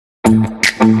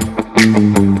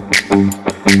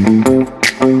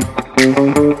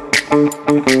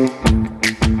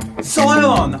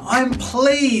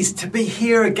pleased to be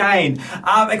here again.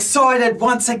 I'm excited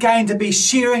once again to be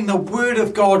sharing the Word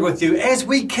of God with you as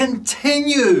we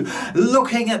continue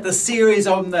looking at the series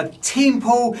on the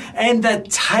temple and the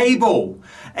table.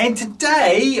 And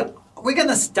today we're going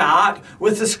to start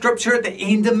with the scripture at the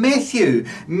end of Matthew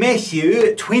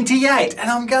 28. And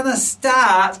I'm going to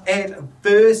start at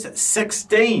verse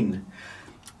 16.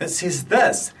 It says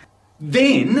this: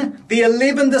 Then the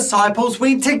 11 disciples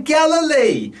went to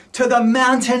Galilee, to the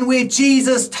mountain where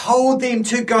Jesus told them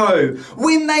to go.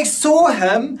 When they saw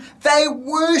him, they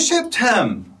worshipped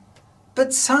him,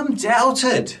 but some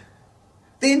doubted.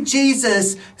 Then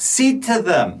Jesus said to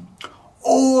them,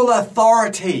 All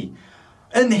authority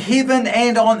in heaven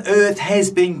and on earth has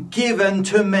been given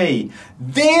to me.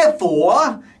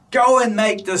 Therefore, go and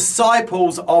make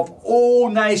disciples of all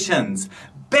nations,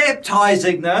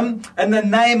 baptizing them in the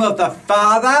name of the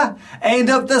Father and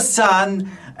of the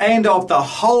Son and of the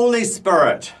Holy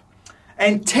Spirit,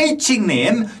 and teaching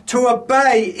them to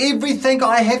obey everything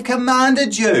I have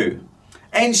commanded you.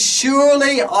 And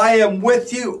surely I am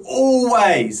with you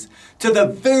always, to the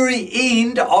very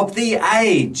end of the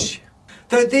age.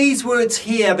 So these words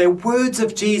here, they're words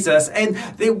of Jesus, and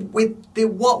they're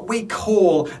what we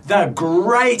call the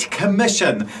Great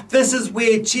Commission. This is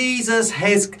where Jesus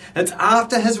it's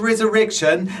after his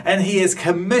resurrection, and he has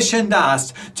commissioned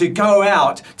us to go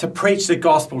out to preach the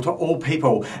gospel to all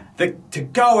people, to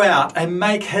go out and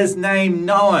make his name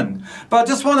known. But I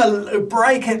just want to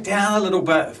break it down a little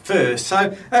bit first.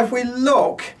 So if we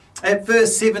look at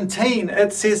verse 17,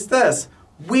 it says this: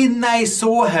 When they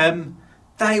saw him,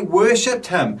 they worshipped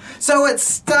him. So it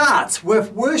starts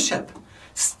with worship.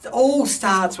 All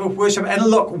starts with worship. And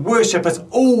look, worship is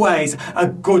always a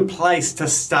good place to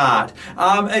start.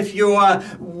 If you're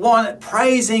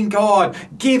praising God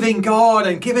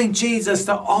and giving Jesus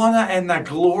the honor and the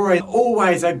glory,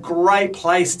 always a great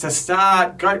place to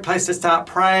start. Great place to start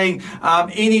praying.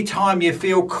 Anytime you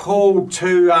feel called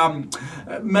to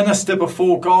minister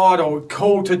before God or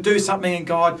called to do something in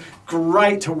God,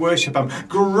 great to worship him.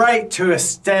 Great to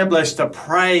establish the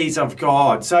praise of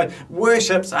God. So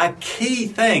worship's a key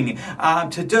thing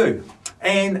to do.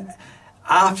 And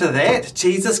after that,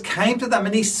 Jesus came to them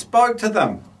and he spoke to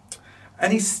them.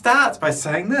 And he starts by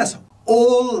saying this: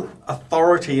 All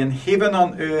authority in heaven and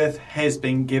on earth has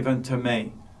been given to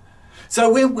me.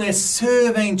 So when we're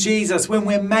serving Jesus, when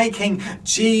we're making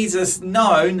Jesus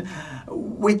known,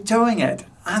 we're doing it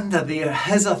under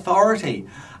his authority.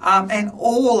 And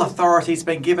all authority has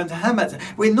been given to him.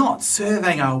 We're not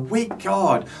serving a weak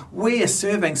God. We are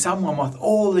serving someone with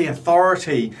all the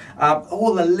authority,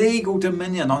 all the legal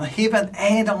dominion on heaven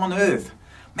and on earth.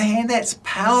 Man, that's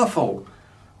powerful.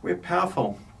 We're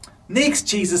powerful. Next,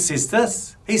 Jesus says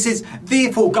this. He says,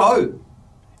 Therefore go.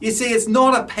 You see, it's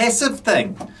not a passive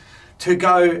thing to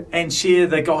go and share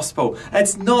the gospel.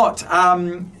 It's not,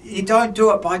 you don't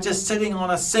do it by just sitting on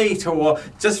a seat or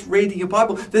just reading your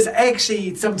Bible. There's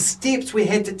actually some steps we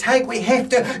had to take. We have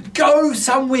to go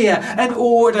somewhere in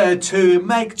order to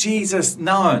make Jesus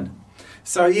known.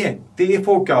 So yeah,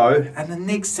 therefore go. And the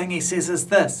next thing he says is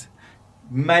this: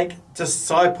 make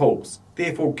disciples.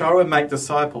 Therefore, go and make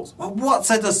disciples. Well, what's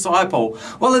a disciple?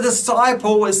 Well, a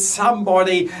disciple is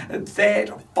somebody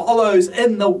that follows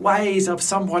in the ways of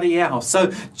somebody else.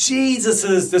 So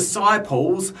Jesus'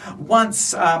 disciples,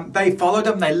 once they followed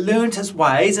him, they learned his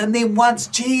ways, and then once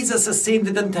Jesus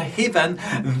ascended into heaven,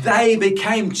 they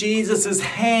became Jesus'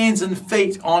 hands and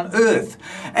feet on earth.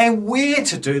 And we're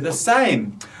to do the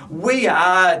same. We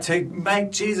are to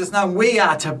make Jesus known. We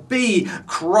are to be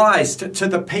Christ to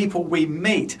the people we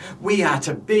meet. We are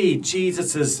to be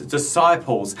Jesus'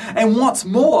 disciples. And what's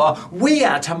more, we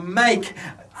are to make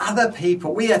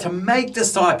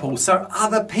disciples so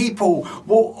other people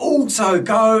will also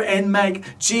go and make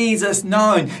Jesus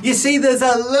known. You see, there's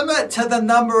a limit to the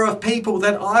number of people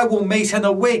that I will meet in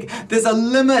a week. There's a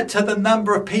limit to the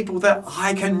number of people that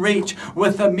I can reach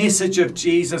with the message of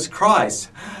Jesus Christ.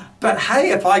 But hey,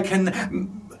 if I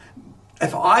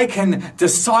can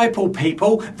disciple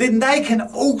people, then they can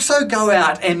also go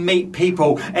out and meet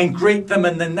people and greet them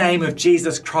in the name of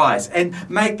Jesus Christ and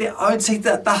make their own. See,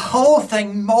 that the whole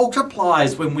thing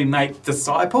multiplies when we make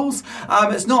disciples.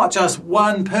 It's not just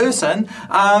one person.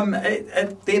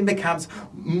 It then becomes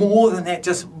more than that,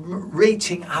 just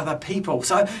reaching other people.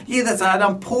 So yeah, there's an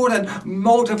important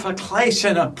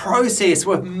multiplication process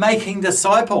with making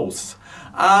disciples.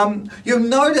 You'll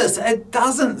notice it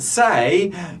doesn't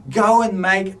say go and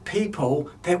make people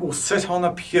that will sit on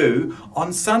a pew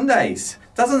on Sundays.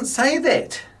 It doesn't say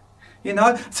that. You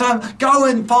know, so go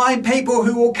and find people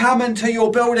who will come into your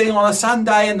building on a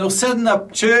Sunday and they'll sit in the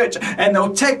church and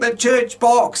they'll tick the church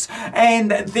box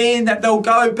and then they'll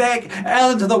go back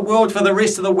out into the world for the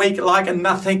rest of the week like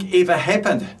nothing ever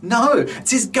happened. No, it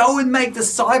says go and make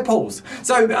disciples.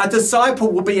 So a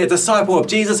disciple will be a disciple of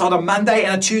Jesus on a Monday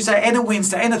and a Tuesday and a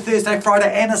Wednesday and a Thursday,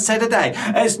 Friday and a Saturday.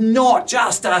 It's not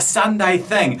just a Sunday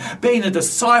thing. Being a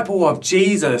disciple of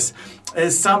Jesus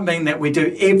is something that we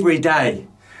do every day.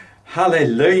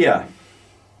 Hallelujah.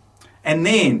 And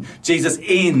then Jesus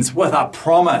ends with a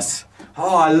promise.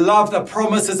 Oh, I love the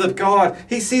promises of God.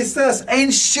 He says this,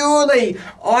 and surely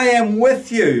I am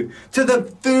with you to the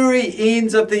very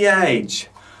ends of the age.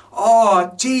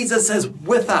 Oh, Jesus is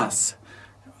with us.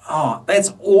 Oh,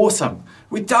 that's awesome.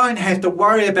 We don't have to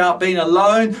worry about being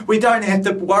alone. We don't have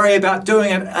to worry about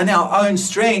doing it in our own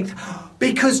strength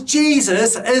because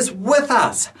Jesus is with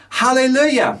us.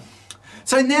 Hallelujah.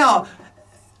 So now,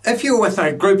 if you're with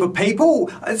a group of people,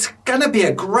 it's going to be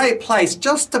a great place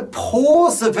just to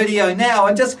pause the video now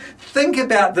and just think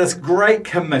about this great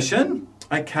commission.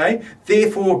 Okay,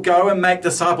 therefore go and make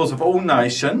disciples of all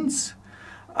nations.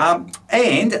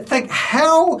 And think,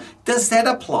 how does that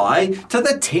apply to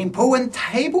the Temple and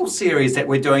Table series that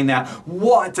we're doing now?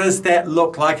 What does that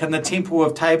look like in the Temple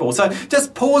of Table? So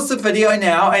just pause the video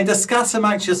now and discuss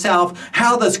amongst yourself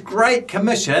how this great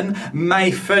commission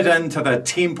may fit into the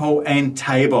Temple and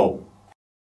Table.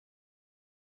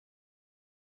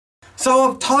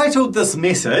 So I've titled this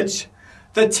message,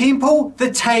 The Temple, the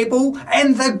Table,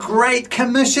 and the Great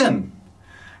Commission.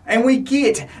 And we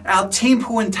get our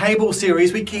Temple and Table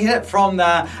series, we get it from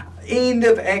the end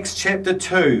of Acts chapter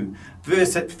 2,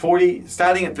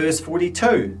 starting at verse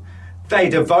 42. They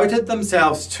devoted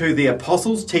themselves to the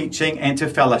apostles' teaching and to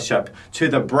fellowship, to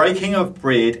the breaking of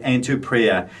bread and to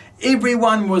prayer.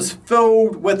 Everyone was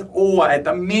filled with awe at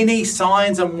the many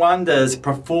signs and wonders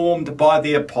performed by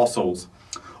the apostles.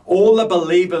 All the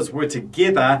believers were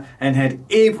together and had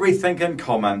everything in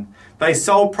common. They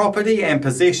sold property and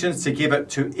possessions to give it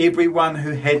to everyone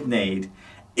who had need.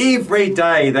 Every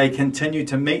day they continued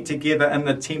to meet together in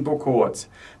the temple courts.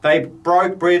 They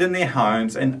broke bread in their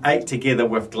homes and ate together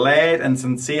with glad and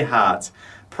sincere hearts,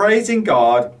 praising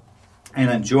God and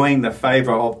enjoying the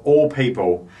favour of all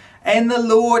people. And the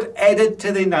Lord added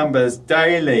to their numbers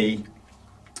daily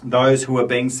those who were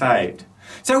being saved.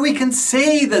 So we can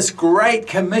see this great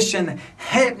commission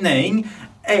happening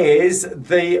as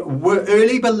the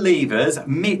early believers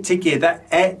met together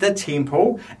at the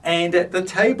temple and at the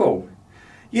table.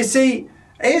 You see,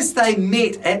 as they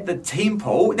met at the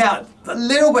temple, now a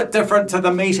little bit different to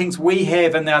the meetings we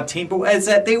have in our temple is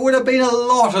that there would have been a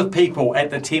lot of people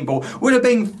at the temple, would have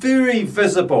been very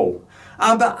visible.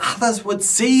 But others would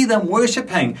see them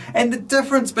worshipping. And the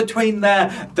difference between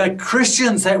the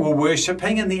Christians that were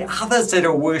worshipping and the others that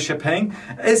are worshipping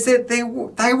is that they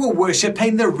were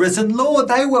worshipping the risen Lord.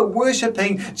 They were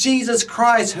worshipping Jesus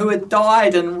Christ who had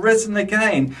died and risen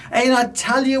again. And I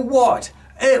tell you what,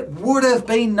 it would have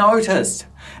been noticed.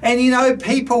 And you know,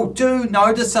 people do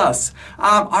notice us.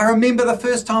 I remember the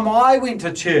first time I went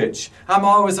to church. I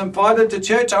was invited to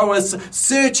church. I was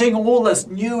searching all this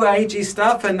new agey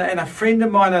stuff, and a friend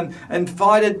of mine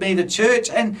invited me to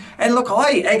church. And look,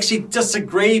 I actually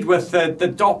disagreed with the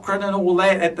doctrine and all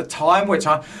that at the time, which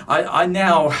I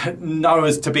now know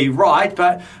is to be right,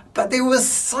 but there was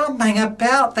something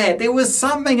about that. There was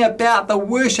something about the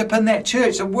worship in that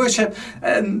church, the worship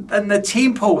in the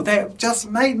temple that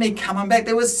just made me coming back.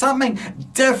 There was something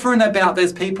different about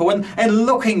those people. And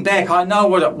looking back, I know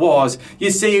what it was.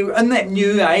 You see, in that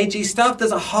new agey stuff,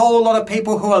 there's a whole lot of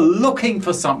people who are looking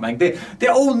for something.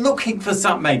 They're all looking for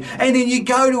something. And then you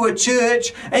go to a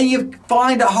church and you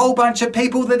find a whole bunch of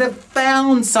people that have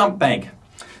found something.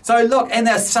 So look, and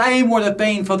the same would have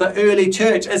been for the early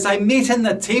church. As they met in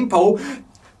the temple,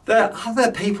 the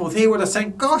other people there would have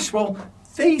said, gosh, well,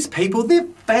 these people,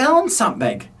 they've found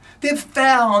something. They've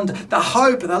found the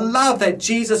hope, the love that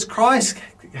Jesus Christ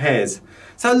has.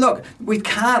 So look, we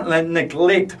can't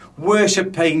neglect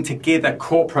worshipping together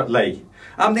corporately.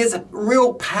 There's a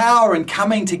real power in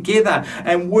coming together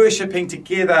and worshipping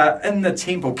together in the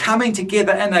temple, coming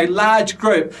together in a large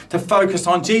group to focus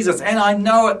on Jesus. And I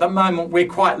know at the moment we're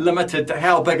quite limited to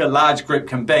how big a large group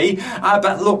can be,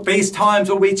 but look, these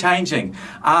times will be changing.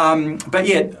 But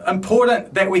yet,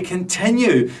 important that we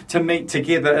continue to meet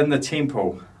together in the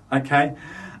temple, okay?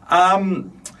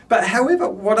 But however,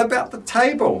 what about the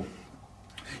table?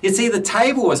 You see, the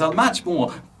table is a much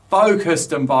more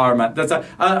focused environment.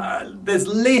 There's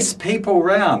less people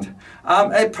around.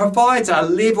 It provides a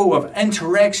level of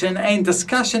interaction and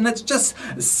discussion that's just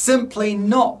simply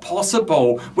not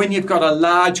possible when you've got a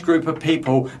large group of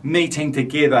people meeting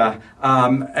together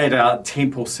at a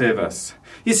temple service.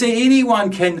 You see, anyone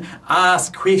can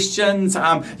ask questions,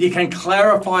 you can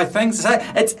clarify things. So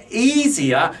it's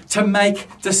easier to make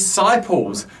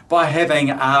disciples by having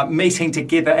a meeting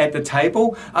together at the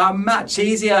table. Much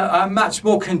easier, a much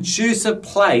more conducive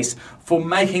place for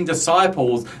making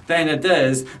disciples than it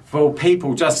is for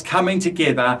people just coming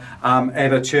together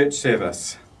at a church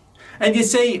service. And you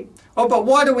see, but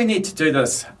why do we need to do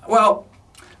this? Well,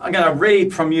 I'm going to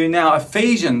read from you now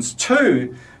Ephesians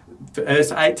 2,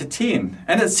 verse 8 to 10.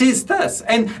 And it says this,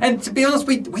 and to be honest,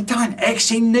 we don't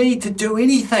actually need to do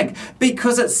anything,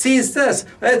 because it says this: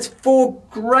 it's for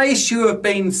grace you have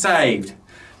been saved.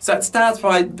 So it starts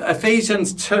by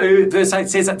Ephesians 2, verse 8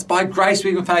 says it's by grace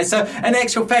we've been saved. So in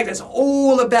actual fact, it's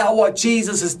all about what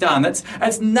Jesus has done.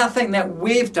 It's nothing that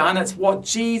we've done, it's what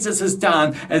Jesus has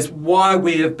done is why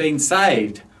we have been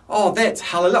saved. Oh, that's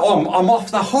hallelujah. Oh, I'm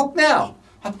off the hook now.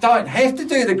 I don't have to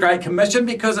do the Great Commission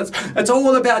because it's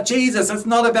all about Jesus. It's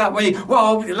not about me.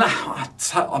 Well,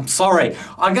 I'm sorry.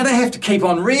 I'm going to have to keep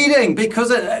on reading, because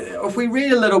if we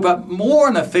read a little bit more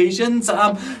in Ephesians,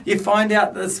 you find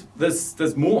out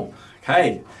there's more.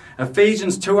 Okay,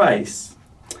 Ephesians 2:8.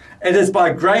 It is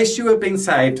by grace you have been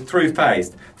saved through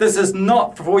faith. This is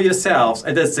not for yourselves.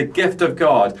 It is the gift of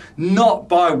God, not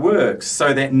by works,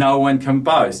 so that no one can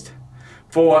boast.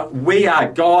 For we are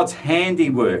God's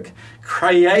handiwork,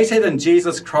 created in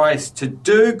Jesus Christ to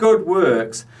do good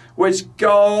works, which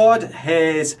God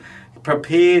has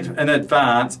prepared in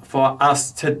advance for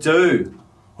us to do.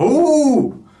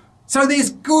 Ooh! So there's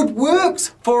good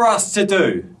works for us to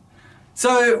do.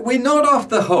 So we're not off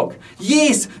the hook.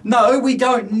 Yes, no, we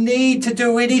don't need to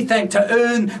do anything to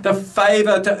earn the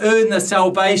favour, to earn the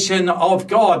salvation of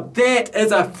God. That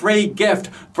is a free gift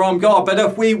from God. But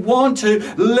if we want to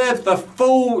live to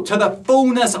the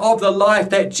fullness of the life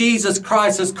that Jesus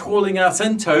Christ is calling us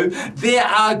into, there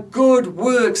are good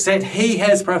works that He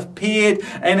has prepared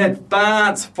in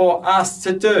advance for us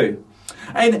to do.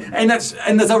 And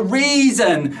there's a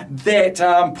reason that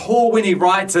Paul, when he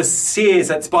writes this, says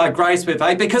it's by grace we're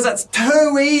saved, because it's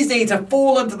too easy to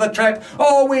fall into the trap.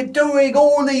 Oh, we're doing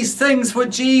all these things for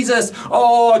Jesus.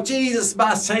 Oh, Jesus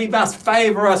He must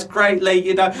favour us greatly.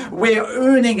 You know, we're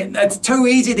earning it. It's too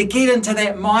easy to get into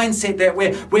that mindset that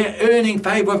we're earning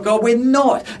favour of God. We're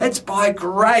not. It's by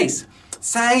grace.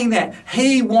 Saying that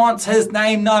He wants His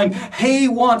name known. He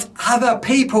wants other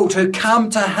people to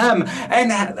come to Him.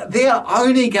 And they're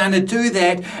only going to do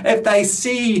that if they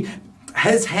see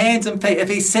His hands and feet, if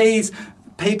He sees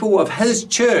people of His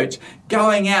church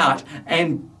going out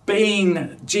and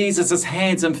being Jesus'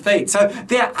 hands and feet. So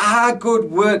there are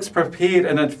good works prepared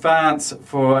in advance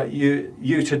for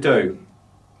you to do.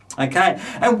 Okay,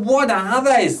 and what are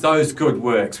those good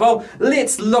works? Well,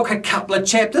 let's look a couple of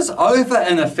chapters over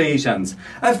in Ephesians.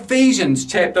 Ephesians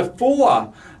chapter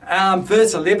 4,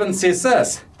 verse 11 says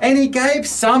this: and He gave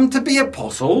some to be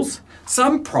apostles,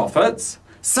 some prophets,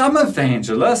 some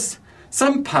evangelists,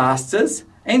 some pastors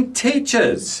and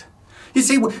teachers. You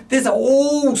see, there's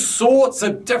all sorts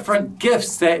of different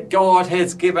gifts that God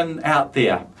has given out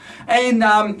there. And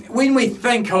when we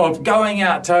think of going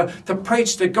out to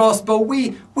preach the gospel,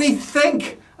 we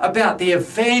think about the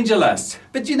evangelist.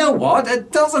 But you know what?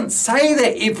 It doesn't say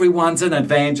that everyone's an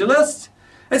evangelist.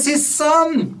 It says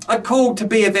some are called to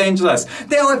be evangelists.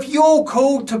 Now, if you're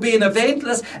called to be an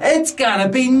evangelist, it's going to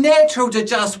be natural to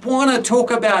just want to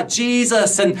talk about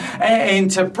Jesus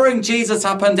and to bring Jesus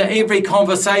up into every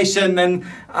conversation.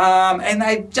 And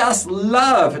they just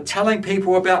love telling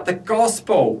people about the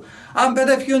gospel. But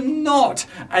if you're not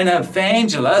an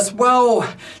evangelist,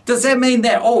 well, does that mean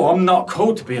that, I'm not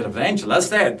called to be an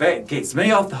evangelist? That gets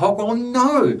me off the hook? Well,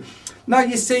 no. No,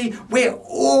 you see, we're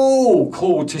all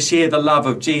called to share the love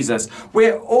of Jesus.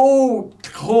 We're all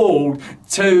called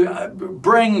to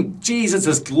bring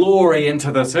Jesus' glory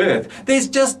into this earth. There's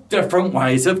just different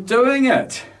ways of doing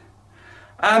it.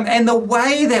 And the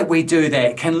way that we do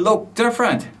that can look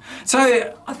different.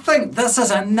 So I think this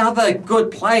is another good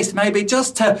place maybe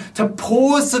just to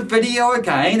pause the video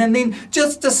again and then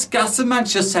just discuss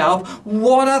amongst yourself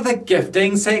what are the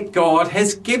giftings that God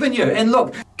has given you. And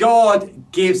look,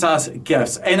 God gives us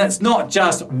gifts, and it's not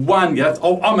just one gift.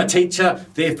 I'm a teacher,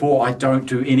 therefore I don't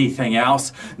do anything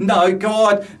else. No,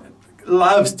 God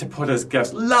loves to put His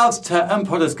gifts, loves to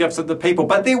input His gifts into people,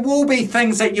 but there will be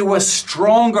things that you are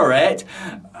stronger at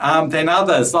than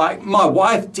others. Like my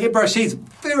wife, Deborah, she's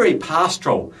very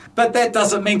pastoral, but that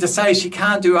doesn't mean to say she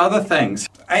can't do other things.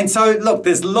 And so, look,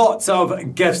 there's lots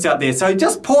of gifts out there. So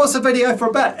just pause the video for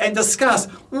a bit and discuss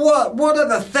what are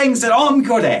the things that I'm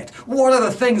good at? What are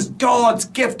the things God's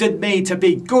gifted me to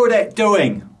be good at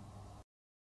doing?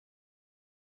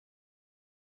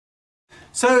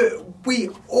 So we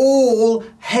all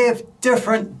have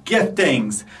different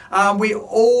giftings. We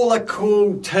all are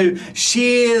called to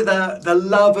share the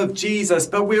love of Jesus,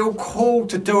 but we're all called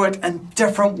to do it in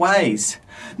different ways.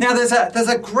 Now there's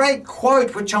a great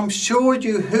quote which I'm sure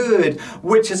you heard,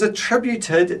 which is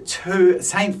attributed to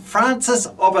St. Francis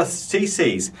of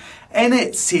Assisi, and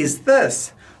it says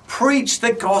this: preach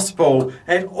the gospel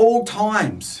at all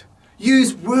times.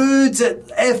 Use words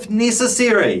if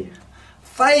necessary.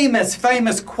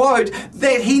 Famous quote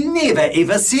that he never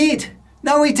ever said.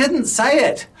 No, he didn't say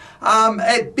it.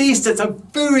 At best, it's a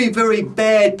very, very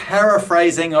bad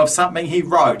paraphrasing of something he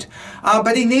wrote.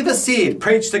 But he never said,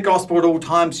 preach the gospel at all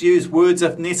times, use words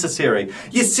if necessary.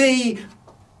 You see,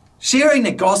 sharing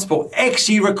the gospel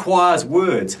actually requires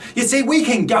words. You see, we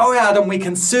can go out and we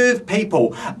can serve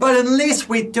people, but unless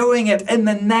we're doing it in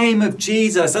the name of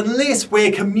Jesus, unless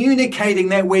we're communicating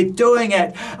that we're doing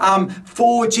it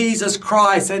for Jesus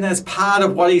Christ and as part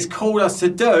of what He's called us to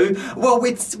do, well,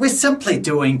 we're simply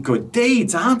doing good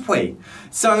deeds, aren't we?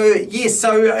 So, yes,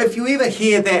 so if you ever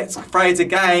hear that phrase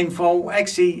again, well,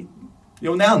 actually,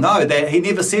 you'll now know that he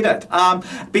never said it,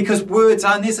 because words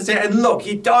are necessary. And look,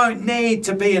 you don't need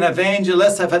to be an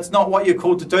evangelist if it's not what you're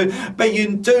called to do, but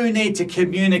you do need to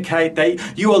communicate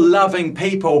that you are loving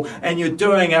people and you're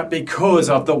doing it because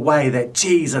of the way that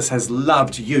Jesus has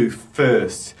loved you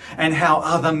first and how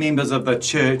other members of the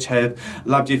church have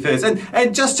loved you first.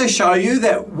 And just to show you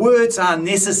that words are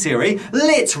necessary,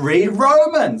 let's read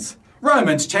Romans.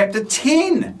 Romans chapter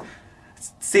 10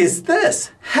 says this: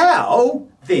 how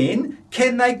then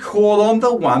can they call on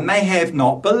the one they have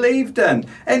not believed in?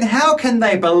 And how can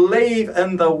they believe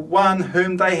in the one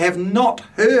whom they have not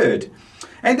heard?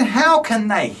 And how can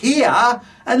they hear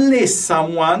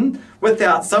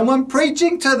without someone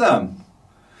preaching to them?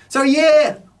 So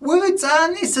yeah, words are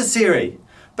necessary.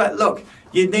 But look,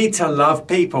 you need to love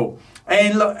people.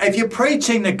 And look, if you're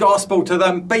preaching the gospel to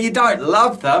them, but you don't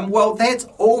love them, well, that's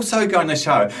also going to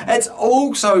show. It's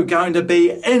also going to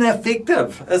be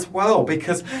ineffective as well,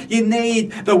 because you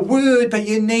need the word, but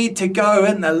you need to go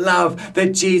in the love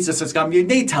that Jesus has come. You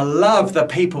need to love the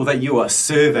people that you are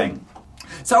serving.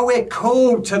 So we're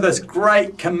called to this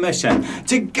great commission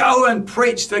to go and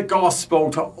preach the gospel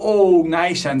to all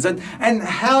nations. And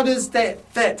how does that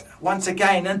fit, once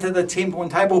again, into the temple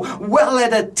and table? Well,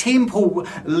 at a temple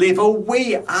level,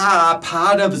 we are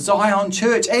part of Zion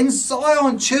Church. And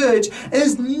Zion Church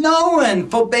is known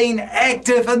for being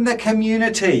active in the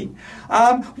community.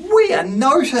 We are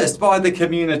noticed by the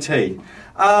community.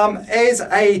 As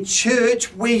a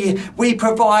church, we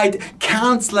provide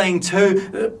counselling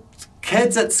to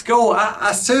kids at school,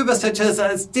 a service which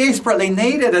is desperately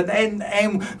needed,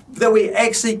 and that we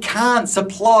actually can't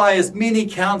supply as many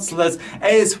counsellors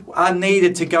as are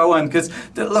needed to go in, because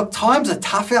look, times are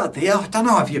tough out there. I don't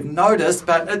know if you've noticed,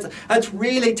 but it's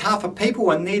really tough, and people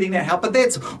are needing that help. But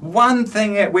that's one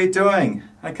thing that we're doing.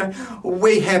 Okay,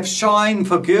 we have Shine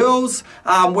for Girls.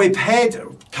 We've had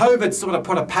COVID sort of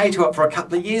put a pay to it for a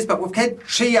couple of years, but we've had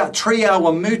Tria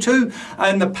wa Mutu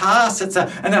in the past. It's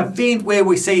an event where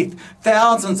we see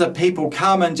thousands of people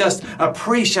come and just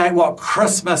appreciate what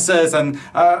Christmas is and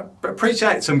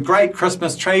appreciate some great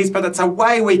Christmas trees, but it's a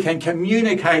way we can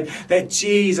communicate that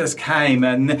Jesus came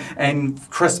and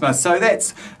Christmas. So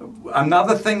that's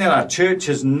another thing that our church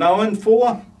is known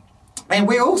for. And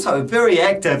we're also very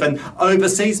active in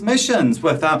overseas missions,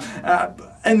 with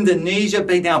Indonesia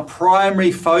being our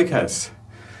primary focus.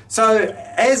 So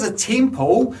as a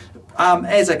temple,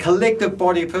 as a collective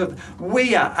body,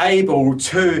 we are able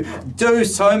to do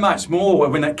so much more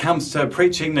when it comes to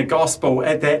preaching the gospel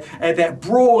at that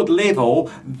broad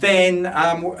level than,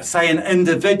 say, an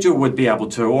individual would be able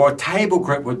to, or a table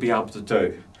group would be able to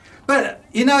do. But,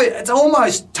 you know, it's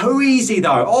almost too easy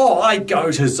though. Oh, I go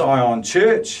to Zion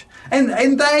Church.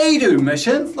 And they do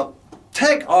missions. Look,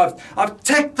 I've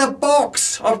ticked the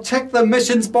box. I've ticked the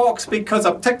missions box because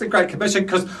I've ticked the Great Commission,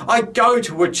 because I go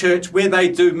to a church where they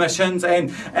do missions,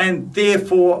 and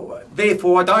therefore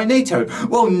I don't need to.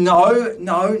 Well,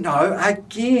 no.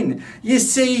 Again, you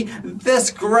see,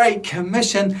 this Great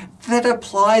Commission, that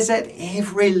applies at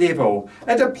every level.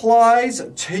 It applies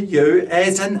to you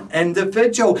as an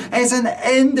individual.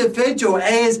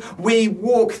 As we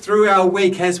walk through our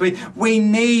week, as we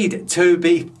need to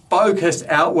be focused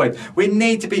outward. We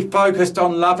need to be focused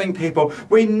on loving people.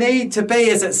 We need to be,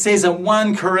 as it says in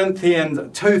 1 Corinthians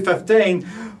 2:15,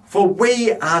 for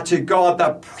we are to God the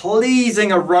pleasing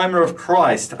aroma of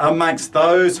Christ amongst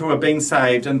those who are being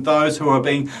saved and those who are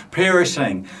being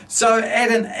perishing. So at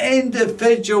an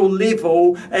individual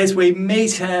level, as we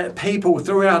meet people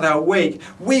throughout our week,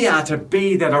 we are to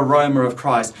be that aroma of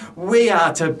Christ. We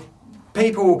are to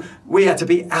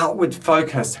be outward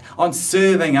focused on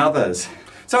serving others.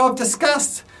 So I've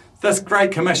discussed this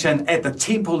Great Commission at the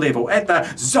temple level, at the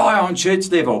Zion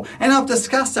Church level, and I've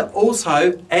discussed it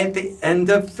also at the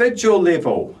individual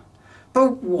level.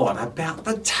 But what about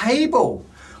the table?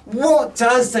 What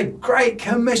does the Great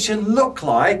Commission look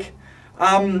like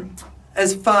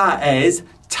as far as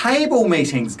table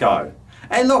meetings go?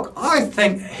 And look, I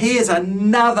think here's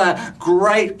another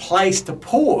great place to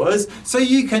pause so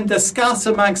you can discuss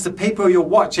amongst the people you're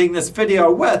watching this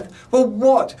video with, well,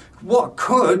 what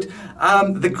could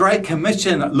the Great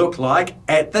Commission look like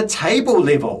at the table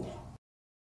level?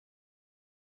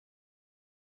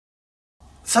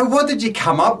 So what did you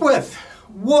come up with?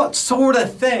 What sort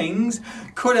of things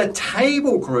could a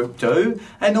table group do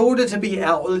in order to be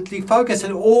outwardly focused,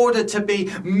 in order to be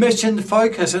mission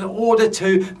focused, in order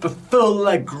to fulfill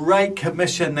the Great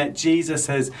Commission that Jesus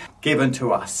has given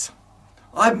to us?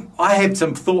 I have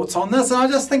some thoughts on this, and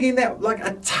I'm just thinking that like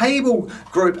a table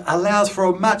group allows for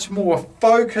a much more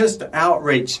focused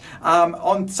outreach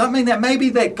on something that maybe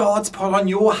that God's put on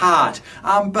your heart.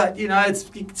 But you know,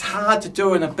 it's hard to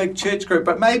do in a big church group.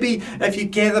 But maybe if you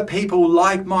gather people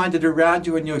like-minded around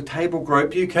you in your table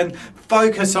group, you can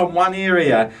focus on one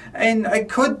area. And it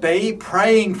could be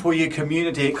praying for your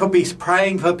community. It could be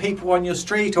praying for people on your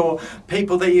street or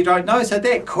people that you don't know. So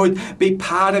that could be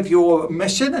part of your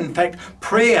mission. In fact,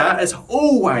 prayer is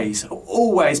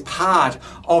always part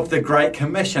of the Great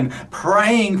Commission.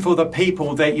 Praying for the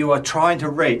people that you are trying to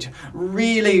reach.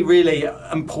 Really, really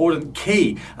important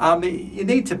key. You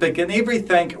need to begin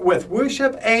everything with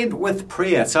worship and with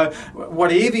prayer. So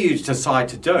whatever you decide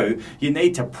to do, you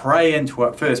need to pray into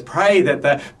it first. Pray that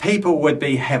the people would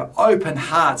have open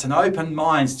hearts and open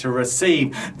minds to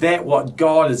receive that what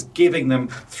God is giving them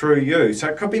through you. So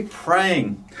it could be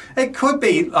praying. It could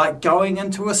be like going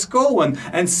into a school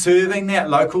and serving that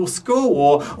local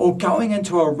school, or going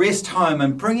into a rest home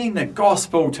and bringing the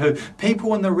gospel to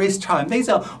people in the rest home. These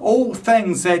are all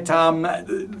things that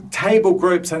table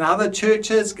groups and other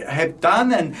churches have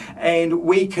done, and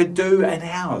we could do in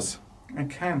ours.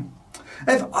 Okay.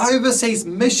 If overseas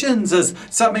missions is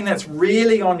something that's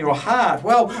really on your heart,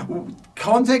 well,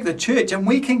 contact the church and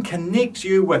we can connect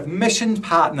you with mission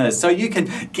partners so you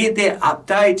can get their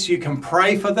updates, you can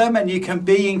pray for them, and you can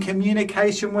be in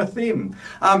communication with them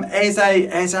as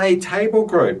a table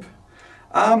group.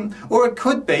 Or it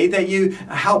could be that you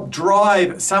help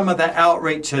drive some of the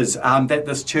outreaches that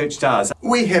this church does.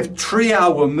 We have Tria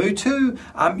Wamutu.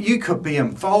 You could be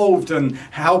involved and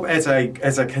help as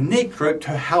a connect group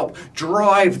to help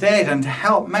drive that and to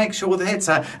help make sure that's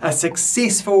a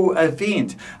successful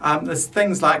event. There's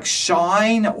things like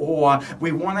Shine, or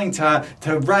we're wanting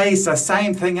to raise the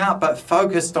same thing up but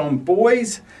focused on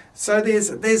boys. So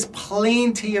there's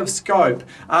plenty of scope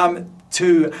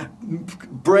to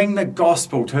bring the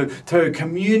gospel, to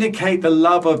communicate the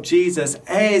love of Jesus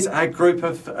as a group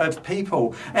of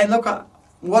people. And look,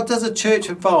 what does a church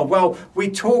involve? Well, we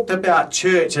talked about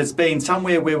church as being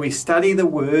somewhere where we study the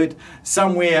word,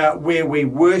 somewhere where we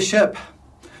worship,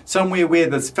 somewhere where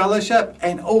there's fellowship,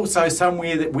 and also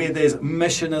somewhere where there's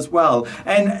mission as well.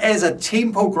 And as a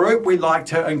temple group, we like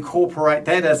to incorporate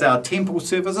that as our temple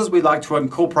services. We like to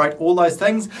incorporate all those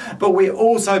things. But we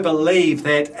also believe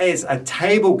that as a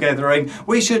table gathering,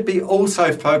 we should be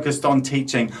also focused on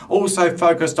teaching, also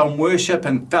focused on worship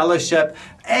and fellowship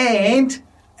and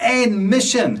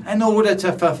mission in order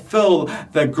to fulfill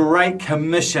the Great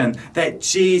Commission that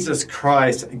Jesus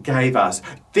Christ gave us.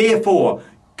 Therefore,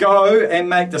 go and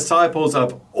make disciples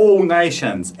of all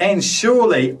nations, and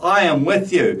surely I am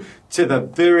with you to the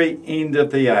very end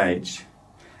of the age.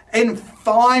 And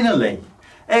finally,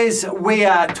 as we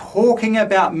are talking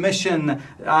about mission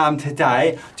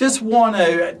today, just want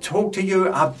to talk to you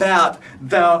about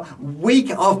the week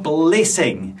of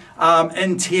blessing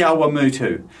in Te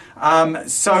Awamutu.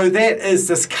 So that is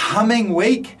this coming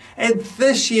week. And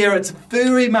this year it's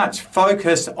very much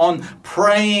focused on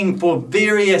praying for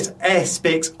various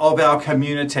aspects of our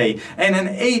community. And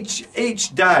in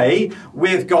each day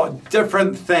we've got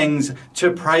different things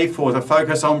to pray for, to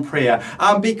focus on prayer.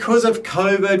 Because of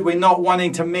COVID, we're not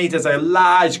wanting to meet as a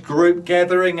large group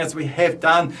gathering as we have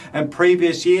done in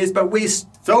previous years, but we're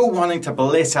still wanting to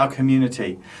bless our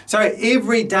community. So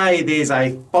every day there's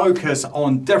a focus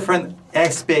on different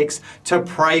aspects to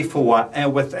pray for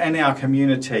within our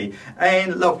community.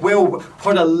 And look, we'll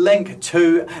put a link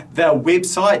to the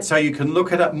website so you can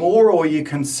look at it more, or you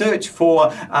can search for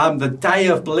the Day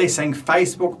of Blessing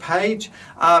Facebook page,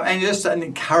 and just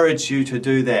encourage you to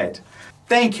do that.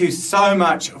 Thank you so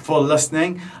much for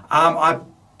listening. I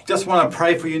just want to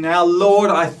pray for you now. Lord,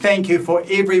 I thank you for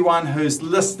everyone who's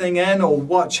listening in or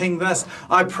watching this.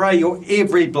 I pray your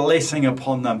every blessing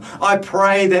upon them. I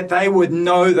pray that they would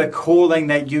know the calling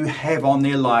that you have on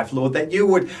their life, Lord, that you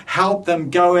would help them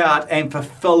go out and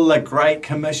fulfill the Great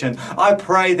Commission. I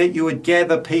pray that you would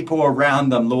gather people around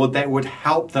them, Lord, that would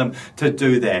help them to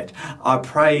do that. I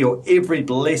pray your every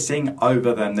blessing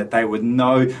over them, that they would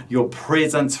know your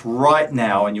presence right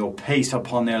now and your peace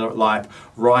upon their life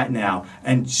right now.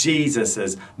 And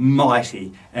Jesus'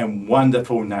 mighty and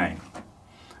wonderful name.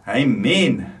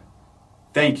 Amen.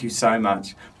 Thank you so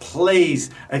much. Please,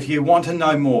 if you want to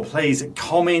know more, please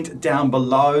comment down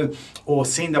below or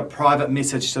send a private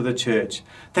message to the church.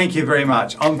 Thank you very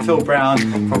much. I'm Phil Brown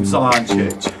from Zion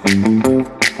Church.